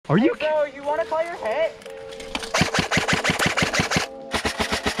Are you? Bro, you want to call your hit?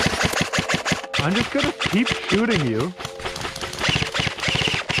 I'm just gonna keep shooting you.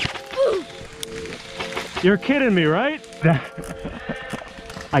 You're kidding me, right?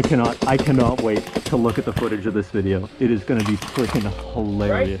 I cannot wait to look at the footage of this video. It is gonna be freaking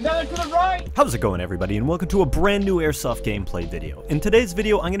hilarious. Right, to the right! How's it going, everybody, and welcome to a brand new Airsoft gameplay video. In today's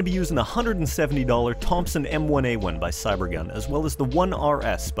video, I'm going to be using the $170 Thompson M1a1 by Cybergun, as well as the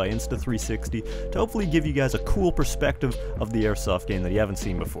 1RS by Insta360, to hopefully give you guys a cool perspective of the Airsoft game that you haven't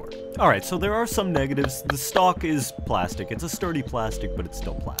seen before. Alright, so there are some negatives. The stock is plastic. It's a sturdy plastic, but it's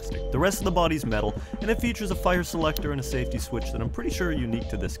still plastic. The rest of the body's metal, and it features a fire selector and a safety switch that I'm pretty sure are unique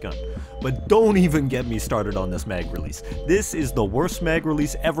to this gun. But don't even get me started on this mag release. This is the worst mag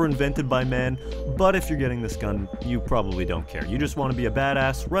release ever invented by man, but if you're getting this gun, you probably don't care. You just want to be a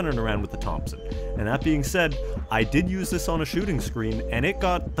badass running around with the Thompson. And that being said, I did use this on a shooting screen, and it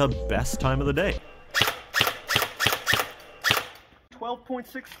got the best time of the day.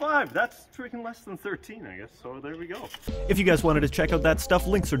 12.65, that's freaking less than 13, I guess, so there we go. If you guys wanted to check out that stuff,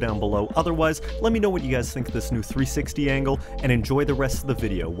 links are down below. Otherwise, let me know what you guys think of this new 360 angle, and enjoy the rest of the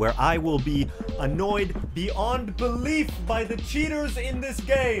video, where I will be annoyed beyond belief by the cheaters in this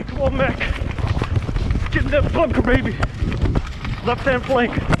game. Come on, Mac. Get in that bunker, baby. Left-hand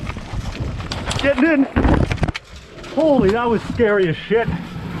flank. Getting in. Holy, that was scary as shit.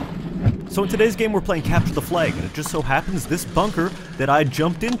 So in today's game, we're playing Capture the Flag, and it just so happens this bunker that I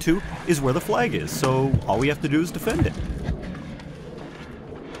jumped into is where the flag is, so all we have to do is defend it.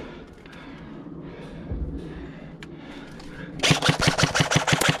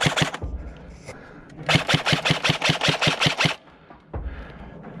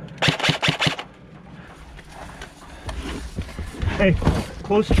 Hey,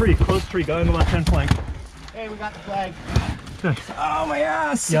 close tree, guy on the left-hand flank. Hey, we got the flag. Nice. Oh, my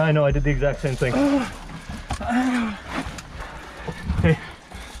ass! Yeah, I know, I did the exact same thing. Hey,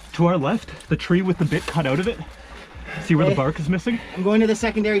 to our left, the tree with the bit cut out of it. See where the bark is missing? I'm going to the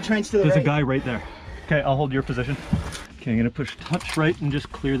secondary trench to the There's right. a guy right there. Okay, I'll hold your position. Okay, I'm gonna push touch right and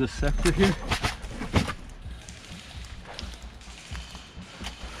just clear this sector here.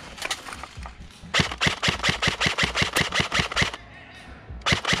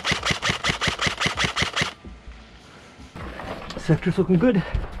 Sector's looking good.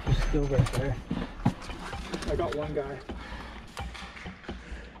 There's still right there. I got one guy.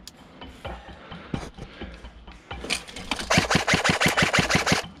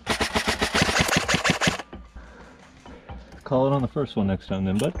 Call it on the first one next time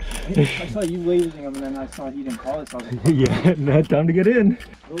then, bud. I saw you lasering him, and then I saw he didn't call it, so I was like, Yeah, not time to get in.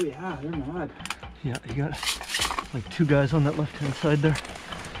 oh yeah, they're mad. Yeah, you got like two guys on that left-hand side there.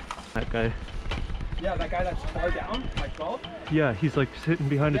 That guy. Yeah, that guy that's far down, like 12? Yeah, he's like sitting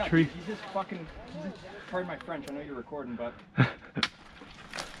behind a tree. He's just fucking, pardon my French, I know you're recording, but.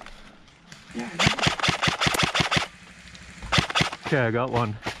 Yeah. Okay, I got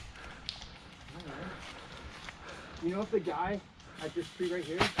one. You know if the guy at this tree right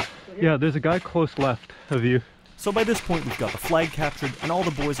here? Yeah, there's a guy close left of you. So by this point, we've got the flag captured, and all the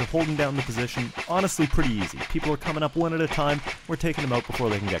boys are holding down the position. Honestly, pretty easy. People are coming up one at a time. We're taking them out before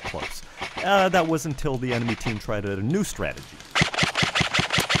they can get close. That was until the enemy team tried a new strategy.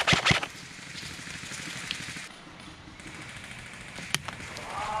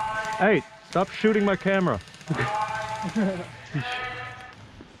 Hey, stop shooting my camera.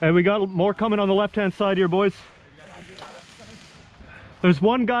 Hey, we got more coming on the left-hand side here, boys. There's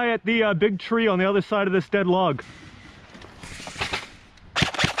one guy at the big tree on the other side of this dead log.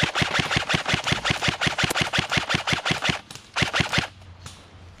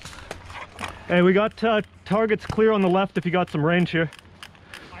 Hey, we got targets clear on the left if you got some range here.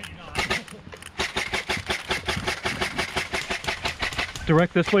 I do not.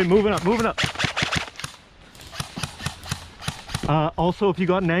 Direct this way, moving up, moving up. Also, if you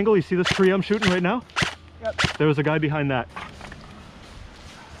got an angle, you see this tree I'm shooting right now? Yep. There was a guy behind that.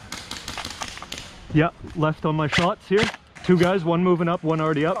 Yeah, left on my shots here. Two guys, one moving up, one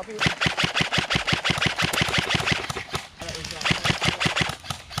already up. Copy.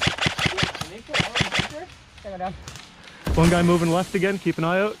 One guy moving left again, keep an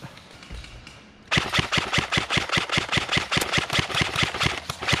eye out.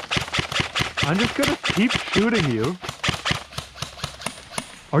 I'm just gonna keep shooting you.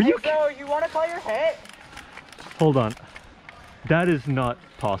 Are you? Bro, you want to call your hit? Hold on. That is not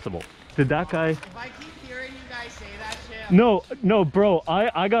possible. Did that guy? If I keep hearing you guys say that shit. No, no, bro.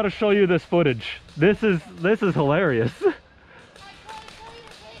 I gotta show you this footage. This is hilarious.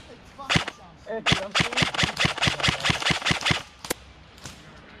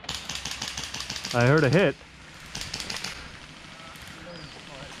 I heard a hit.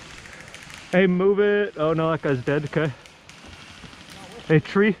 Hey, move it. Oh no, that guy's dead. Okay. Hey,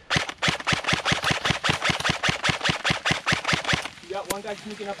 tree. You got one guy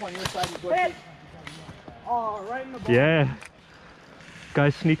sneaking up on your side of the bush. Oh, right in the ball. Yeah. Guy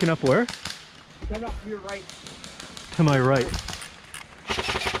sneaking up where? Come up to your right. To my right.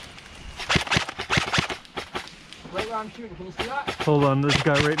 Right where I'm shooting. Can you see that? Hold on, there's a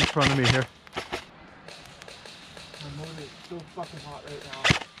guy right in front of me here. My motor is so fucking hot right now.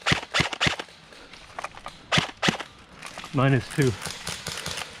 Mine is too.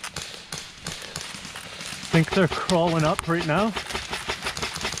 Think they're crawling up right now?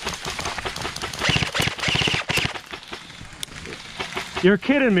 You're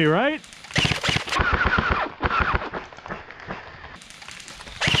kidding me, right?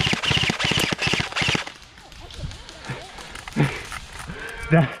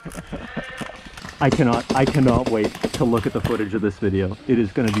 I cannot wait to look at the footage of this video. It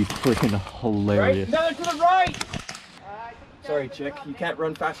is going to be freaking hilarious. Right, no, to the right! Sorry, chick. You can't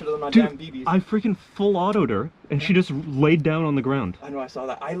run faster than my Dude, damn BBs. I freaking full autoed her, and she just laid down on the ground. I know, I saw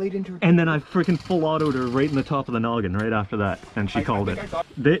that. I laid into her. And then I freaking full autoed her right in the top of the noggin right after that, and she called it.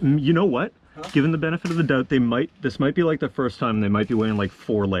 You know what? Huh? Given the benefit of the doubt, this might be like the first time. They might be weighing like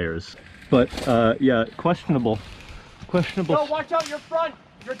 4 layers. But yeah, questionable. No, watch out, your front.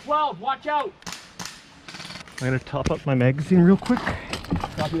 You're 12. Watch out. I'm gonna top up my magazine real quick.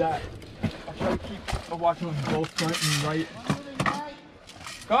 Copy that. I'll try to keep a watch on both front and right.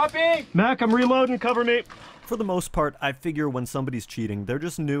 Copy! Mac, I'm reloading. Cover me. For the most part, I figure when somebody's cheating, they're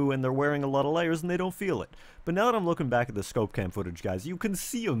just new and they're wearing a lot of layers and they don't feel it. But now that I'm looking back at the scope cam footage, guys, you can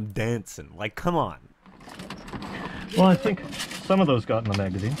see them dancing. Like, come on. Well, I think some of those got in the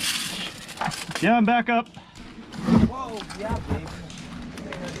magazine. Yeah, I'm back up. Whoa, yeah, babe.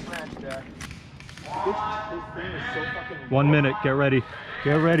 This thing is so fucking 1 minute. Get ready.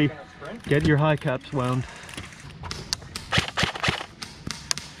 Get ready. Get your high caps wound.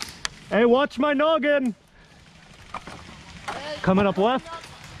 Hey, watch my noggin. Coming up left.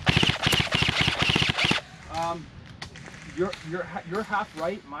 You're half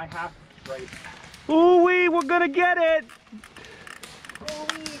right, my half right. Ooh-wee, we're gonna get it.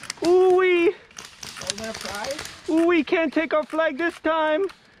 Ooh-wee. Is that a prize? Ooh-wee, can't take our flag this time.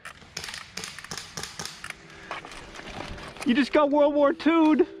 You just got World War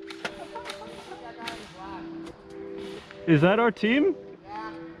II'd. Is that our team?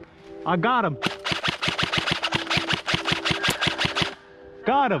 Yeah. I got him.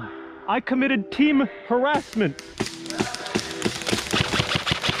 Got him. I committed team harassment.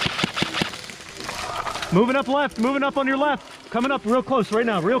 Moving up left, moving up on your left. Coming up real close right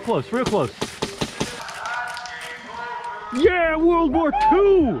now, real close, real close. Yeah, World War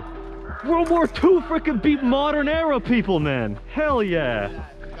II! World War II freaking beat modern era people, man. Hell yeah.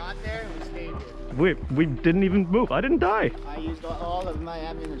 We got there and we stayed here. We didn't even move. I didn't die. I used all of my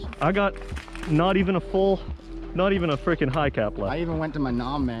ammunition. I got not even a freaking high cap left. I even went to my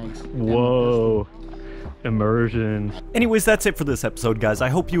non-mags. Whoa. Immersion. Anyways, that's it for this episode, guys. I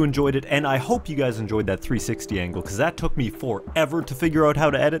hope you enjoyed it, and I hope you guys enjoyed that 360 angle, because that took me forever to figure out how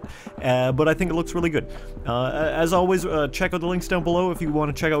to edit, but I think it looks really good. As always, check out the links down below if you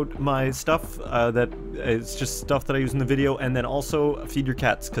want to check out my stuff. That it's just stuff that I use in the video, and then also feed your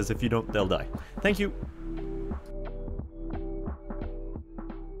cats, because if you don't, they'll die. Thank you.